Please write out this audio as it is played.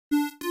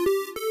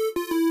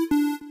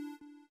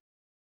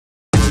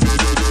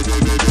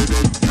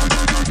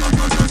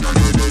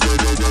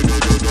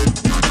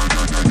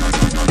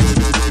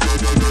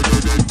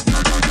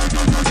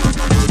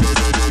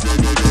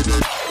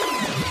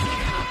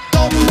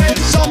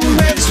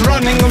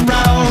running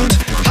around,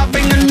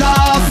 having a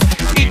laugh,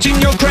 eating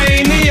your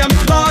cranium.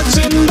 Lots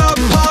in the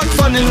park,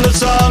 fun in the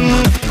sun,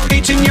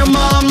 eating your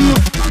mum.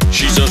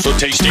 She's also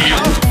tasty.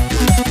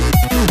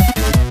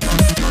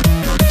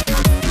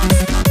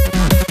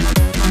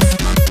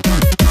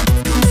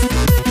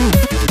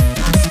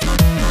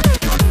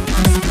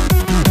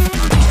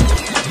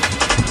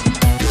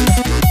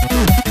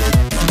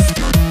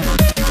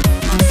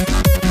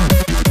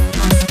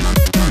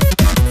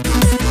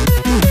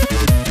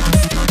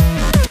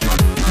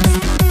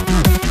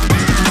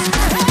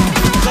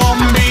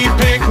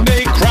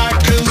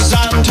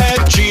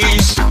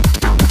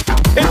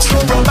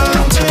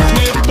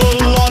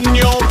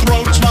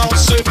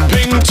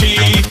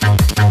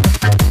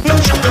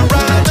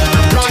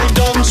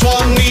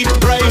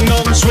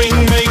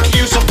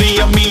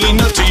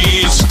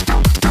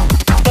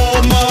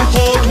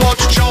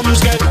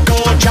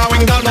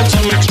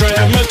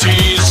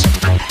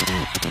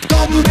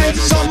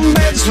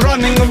 Zombies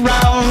running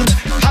around,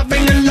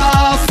 having a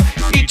laugh,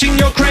 eating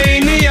your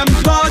cranium.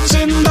 Lots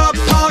in the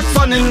park,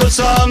 fun in the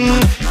sun,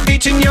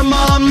 eating your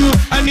mum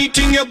and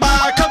eating your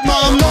back up,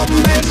 mum.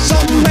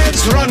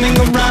 Zombies running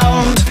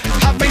around,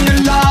 having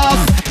a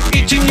laugh,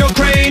 eating your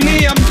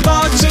cranium.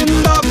 Lots in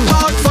the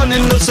park, fun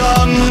in the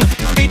sun,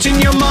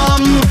 eating your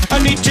mum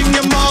and eating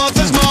your mum.